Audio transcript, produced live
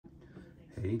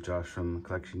Hey, Josh from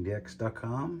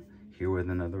CollectionDX.com here with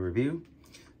another review.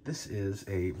 This is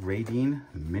a Raideen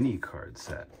mini card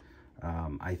set.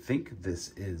 I think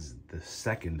this is the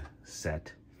second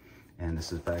set, and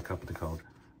this is by a company called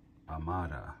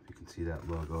Amada. You can see that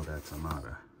logo, that's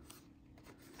Amada.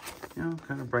 You know,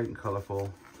 kind of bright and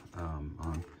colorful.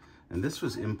 And this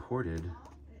was imported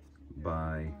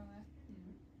by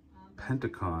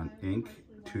Pentacon Inc.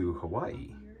 to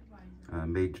Hawaii.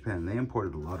 Made Japan. They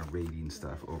imported a lot of Raideen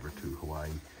stuff over to Hawaii,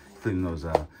 including those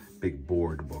big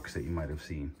board books that you might have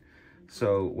seen.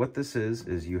 So what this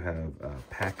is you have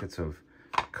packets of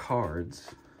cards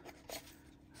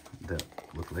that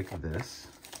look like this,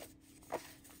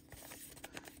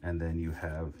 and then you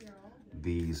have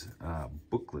these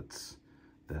booklets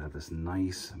that have this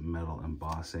nice metal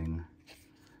embossing,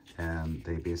 and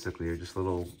they basically are just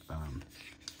little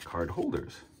card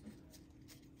holders.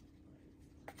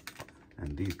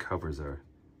 And these covers are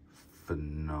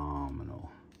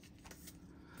phenomenal.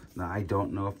 Now, I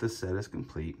don't know if this set is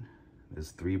complete.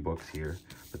 There's 3 books here,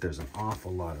 but there's an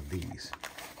awful lot of these.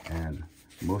 And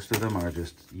most of them are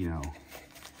just, you know,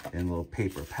 in little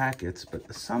paper packets,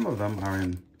 but some of them are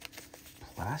in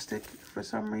plastic for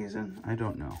some reason. I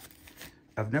don't know.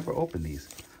 I've never opened these.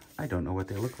 I don't know what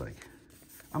they look like.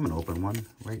 I'm gonna open one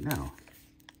right now.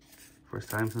 First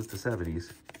time since the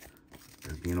 70s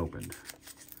is being opened.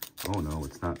 Oh no,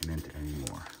 it's not mint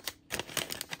anymore.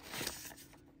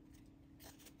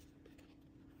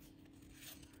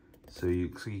 So you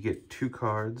get 2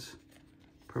 cards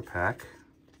per pack.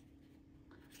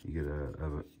 You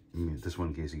get this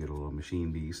one case you get a little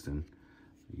machine beast, and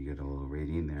you get a little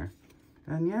Raideen there.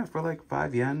 And yeah, for like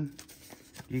 5 yen,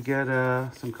 you get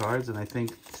some cards, and I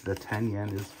think the 10 yen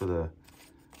is for the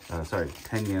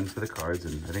 10 yen for the cards,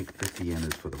 and I think 50 yen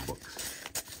is for the books.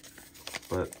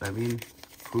 But I mean,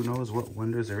 who knows what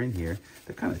wonders are in here.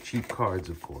 They're kind of cheap cards,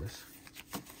 of course,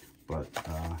 but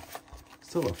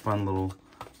still a fun little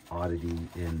oddity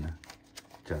in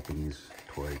Japanese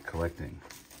toy collecting.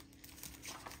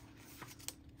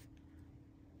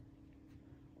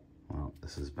 Well,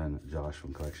 this has been Josh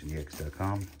from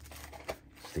CollectionDX.com.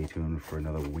 Stay tuned for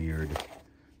another weird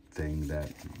thing that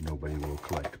nobody will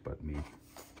collect but me.